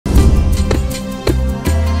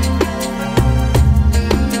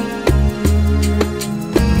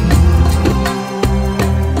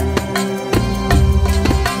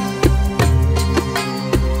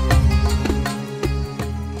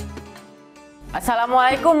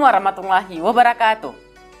Assalamualaikum warahmatullahi wabarakatuh.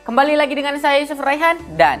 Kembali lagi dengan saya Yusuf Raihan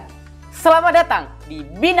dan selamat datang di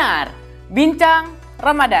Binar, Bincang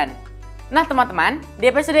Ramadan. Nah teman-teman, di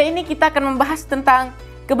episode ini kita akan membahas tentang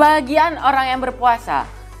kebahagiaan orang yang berpuasa.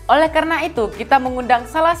 Oleh karena itu kita mengundang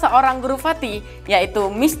salah seorang guru Fatih, yaitu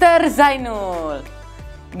Mr. Zainul.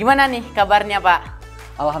 Gimana nih kabarnya Pak?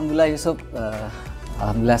 Alhamdulillah Yusuf,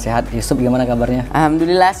 Alhamdulillah sehat. Yusuf gimana kabarnya?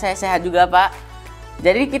 Alhamdulillah saya sehat juga Pak.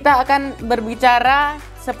 Jadi kita akan berbicara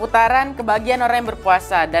seputaran kebahagiaan orang yang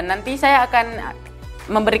berpuasa. Dan nanti saya akan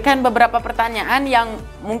memberikan beberapa pertanyaan yang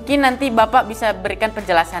mungkin nanti Bapak bisa berikan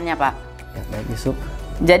penjelasannya Pak. Ya, baik Yusuf.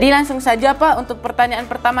 Jadi langsung saja Pak untuk pertanyaan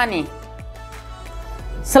pertama nih.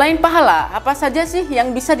 Selain pahala, apa saja sih yang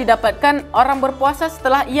bisa didapatkan orang berpuasa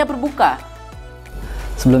setelah ia berbuka?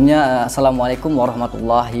 Sebelumnya Assalamualaikum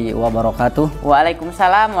warahmatullahi wabarakatuh.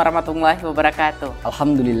 Waalaikumsalam warahmatullahi wabarakatuh.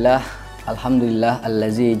 Alhamdulillah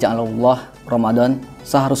allazi ja'alallah Ramadan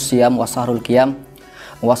sahrus siyam wa sahrul qiyam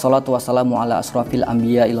wa salatu wassalamu ala asrafil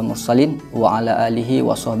anbiya il mursalin wa ala alihi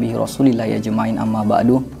wa sahbihi rasulillah ya jema'in amma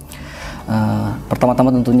ba'du.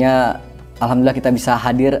 Pertama-tama tentunya alhamdulillah kita bisa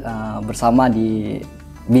hadir bersama di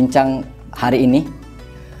bincang hari ini.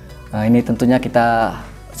 Ini tentunya kita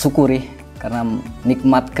syukuri karena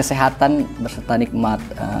nikmat kesehatan beserta nikmat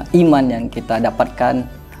iman yang kita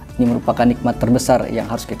dapatkan. Ini merupakan nikmat terbesar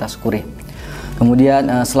yang harus kita syukuri. Kemudian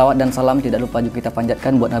selawat dan salam tidak lupa juga kita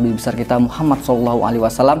panjatkan buat Nabi besar kita Muhammad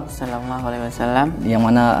SAW. Yang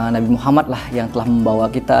mana Nabi Muhammad lah yang telah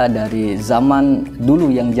membawa kita dari zaman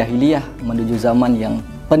dulu yang jahiliyah menuju zaman yang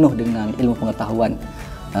penuh dengan ilmu pengetahuan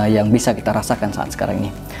yang bisa kita rasakan saat sekarang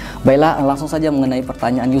ini. Baiklah, langsung saja mengenai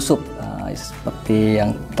pertanyaan Yusuf. Seperti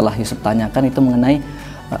yang telah Yusuf tanyakan itu mengenai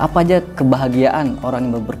apa aja kebahagiaan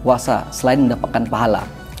orang yang berpuasa selain mendapatkan pahala.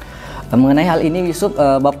 Mengenai hal ini Yusuf,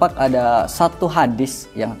 Bapak ada satu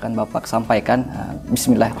hadis yang akan Bapak sampaikan.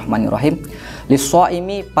 Bismillahirrahmanirrahim.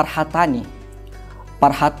 Lis-shaimi parhatani.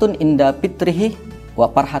 Parhatun inda fitrihi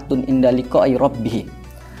wa parhatun inda liqa'i rabbih.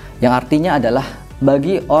 Yang artinya adalah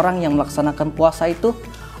bagi orang yang melaksanakan puasa itu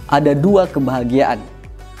ada dua kebahagiaan.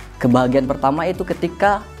 Kebahagiaan pertama itu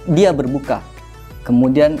ketika dia berbuka.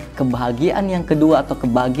 Kemudian kebahagiaan yang kedua atau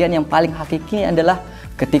kebahagiaan yang paling hakiki adalah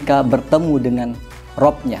ketika bertemu dengan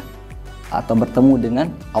Rabb-nya atau bertemu dengan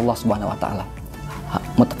Allah Subhanahu wa taala.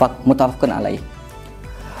 Muttafaqun alaih.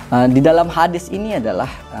 Di dalam hadis ini adalah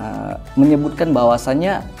menyebutkan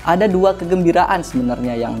bahwasanya ada dua kegembiraan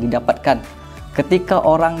sebenarnya yang didapatkan ketika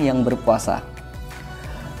orang yang berpuasa.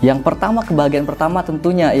 Yang pertama, kebahagiaan pertama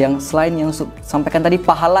tentunya yang selain yang sampaikan tadi,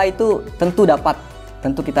 pahala itu tentu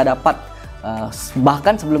kita dapat.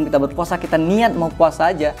 Bahkan sebelum kita berpuasa kita niat mau puasa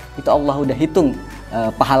aja itu Allah udah hitung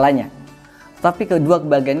pahalanya. Tapi kedua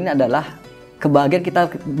kebahagiaan ini adalah kebahagiaan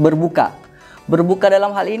kita berbuka. Berbuka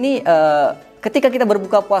dalam hal ini ketika kita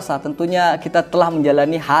berbuka puasa tentunya kita telah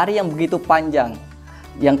menjalani hari yang begitu panjang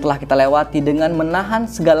yang telah kita lewati dengan menahan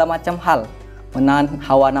segala macam hal. Menahan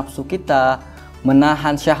hawa nafsu kita,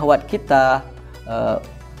 menahan syahwat kita,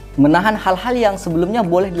 menahan hal-hal yang sebelumnya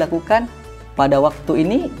boleh dilakukan pada waktu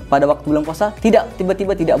ini, pada waktu bulan puasa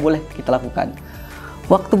tiba-tiba tidak boleh kita lakukan.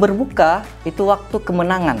 Waktu berbuka itu waktu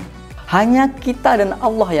kemenangan. Hanya kita dan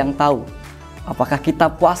Allah yang tahu apakah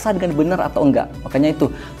kita puasa dengan benar atau enggak. Makanya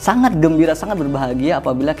itu sangat gembira, sangat berbahagia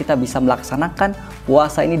apabila kita bisa melaksanakan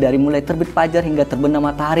puasa ini dari mulai terbit fajar hingga terbenam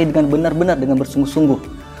matahari dengan benar-benar, dengan bersungguh-sungguh,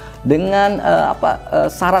 dengan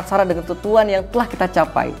syarat-syarat dan ketentuan yang telah kita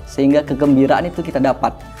capai, sehingga kegembiraan itu kita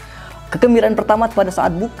dapat. Kegembiraan pertama pada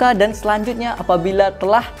saat buka, dan selanjutnya apabila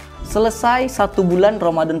telah selesai 1 bulan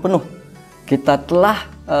Ramadan penuh, kita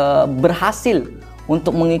telah berhasil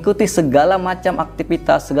untuk mengikuti segala macam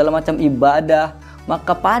aktivitas, segala macam ibadah.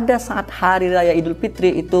 Maka pada saat hari raya Idul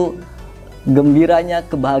Fitri itu gembiranya,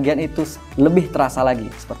 kebahagiaan itu lebih terasa lagi.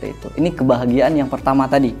 Seperti itu. Ini kebahagiaan yang pertama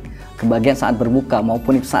tadi, kebahagiaan saat berbuka,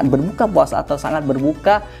 maupun saat berbuka puasa atau sangat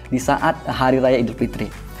berbuka di saat hari raya Idul Fitri.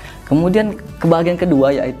 Kemudian kebahagiaan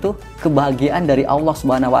kedua yaitu kebahagiaan dari Allah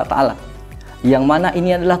Subhanahu wa taala. Yang mana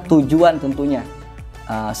ini adalah tujuan tentunya.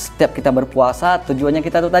 Setiap kita berpuasa tujuannya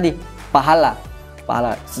kita tuh tadi pahala.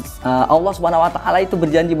 Allah Subhanahu wa taala itu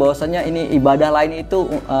berjanji bahwasanya ini ibadah lain itu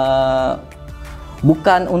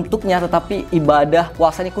bukan untuknya, tetapi ibadah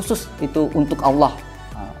puasa ini khusus itu untuk Allah.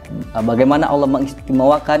 Bagaimana Allah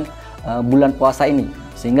mengistimewakan bulan puasa ini,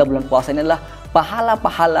 sehingga bulan puasa ini adalah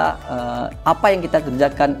pahala-pahala apa yang kita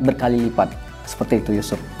kerjakan berkali lipat. Seperti itu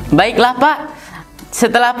Yusuf. Baiklah Pak,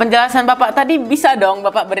 setelah penjelasan Bapak tadi, bisa dong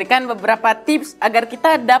Bapak berikan beberapa tips agar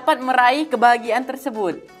kita dapat meraih kebahagiaan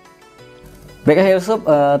tersebut. Baiklah Yusuf,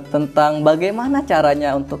 tentang bagaimana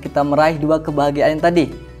caranya untuk kita meraih dua kebahagiaan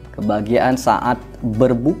tadi. kebahagiaan saat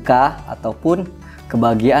berbuka ataupun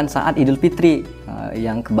kebahagiaan saat Idul Fitri.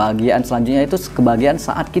 Yang kebahagiaan selanjutnya itu kebahagiaan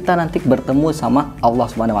saat kita nanti bertemu sama Allah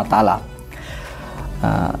Subhanahu wa taala.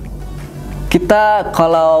 Kita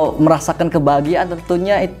kalau merasakan kebahagiaan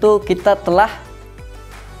tentunya itu kita telah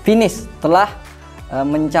finish, telah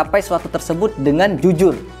mencapai suatu tersebut dengan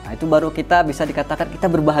jujur. Nah, itu baru kita bisa dikatakan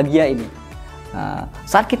kita berbahagia ini.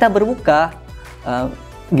 Saat kita berbuka,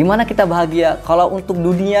 gimana kita bahagia? Kalau untuk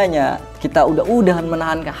dunianya kita udahan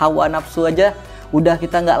menahan hawa nafsu aja, udah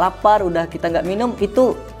kita nggak lapar, udah kita nggak minum,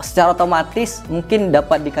 itu secara otomatis mungkin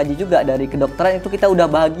dapat dikaji juga dari kedokteran, itu kita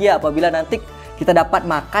udah bahagia apabila nanti kita dapat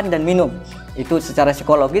makan dan minum. Itu secara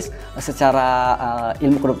psikologis, secara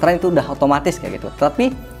ilmu kedokteran itu udah otomatis kayak gitu.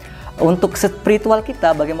 Tapi untuk spiritual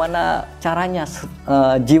kita, bagaimana caranya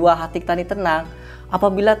jiwa hati kita ini tenang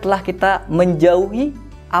apabila telah kita menjauhi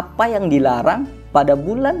apa yang dilarang pada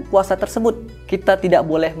bulan puasa tersebut. Kita tidak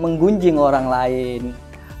boleh menggunjing orang lain,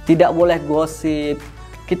 tidak boleh gosip,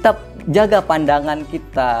 kita jaga pandangan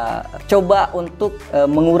kita, coba untuk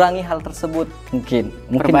mengurangi hal tersebut. Mungkin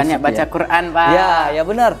perbanyak baca Quran, Pak. Ya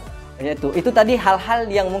benar. Itu tadi hal-hal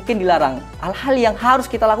yang mungkin dilarang, hal-hal yang harus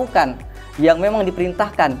kita lakukan, yang memang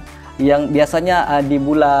diperintahkan, yang biasanya di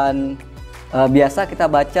bulan biasa kita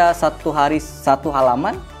baca satu hari satu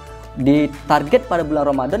halaman, di target pada bulan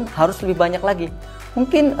Ramadan harus lebih banyak lagi.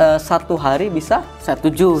 Mungkin satu hari bisa satu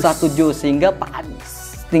juz, sehingga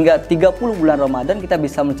 30 bulan Ramadan kita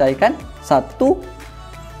bisa mencarikan satu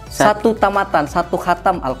tamatan, satu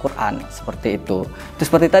khatam Al-Quran, seperti itu. Itu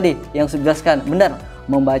seperti tadi yang sudah dijelaskan, benar,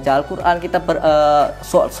 membaca Al-Quran, kita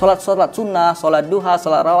sholat sunnah, sholat duha,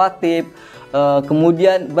 sholat rawatib,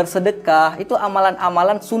 kemudian bersedekah, itu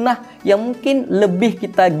amalan-amalan sunnah yang mungkin lebih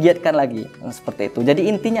kita giatkan lagi, seperti itu. Jadi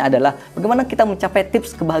intinya adalah bagaimana kita mencapai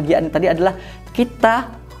tips kebahagiaan tadi adalah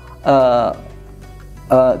kita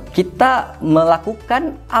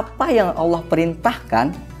melakukan apa yang Allah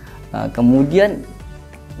perintahkan, kemudian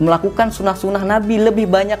melakukan sunnah-sunnah Nabi lebih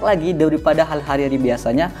banyak lagi daripada hal hari-hari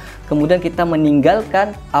biasanya, kemudian kita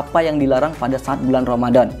meninggalkan apa yang dilarang pada saat bulan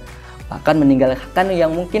Ramadan, bahkan meninggalkan yang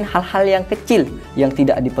mungkin hal-hal yang kecil yang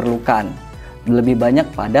tidak diperlukan, lebih banyak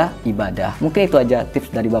pada ibadah. Mungkin itu aja tips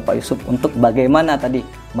dari Bapak Yusuf untuk bagaimana tadi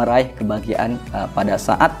meraih kebahagiaan pada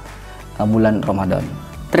saat bulan Ramadan.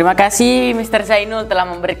 Terima kasih Mr. Zainul telah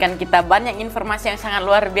memberikan kita banyak informasi yang sangat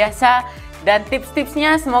luar biasa, dan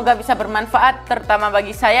tips-tipsnya semoga bisa bermanfaat terutama bagi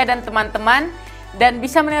saya dan teman-teman, dan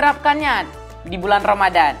bisa menerapkannya di bulan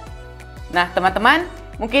Ramadan. Nah teman-teman,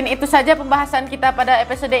 mungkin itu saja pembahasan kita pada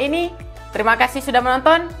episode ini. Terima kasih sudah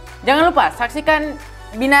menonton. Jangan lupa saksikan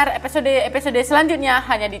Binar episode selanjutnya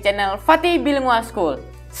hanya di channel Fatih Bilingual School.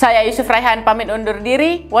 Saya Yusuf Raihan pamit undur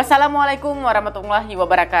diri. Wassalamualaikum warahmatullahi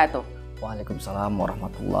wabarakatuh. Waalaikumsalam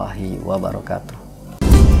warahmatullahi wabarakatuh.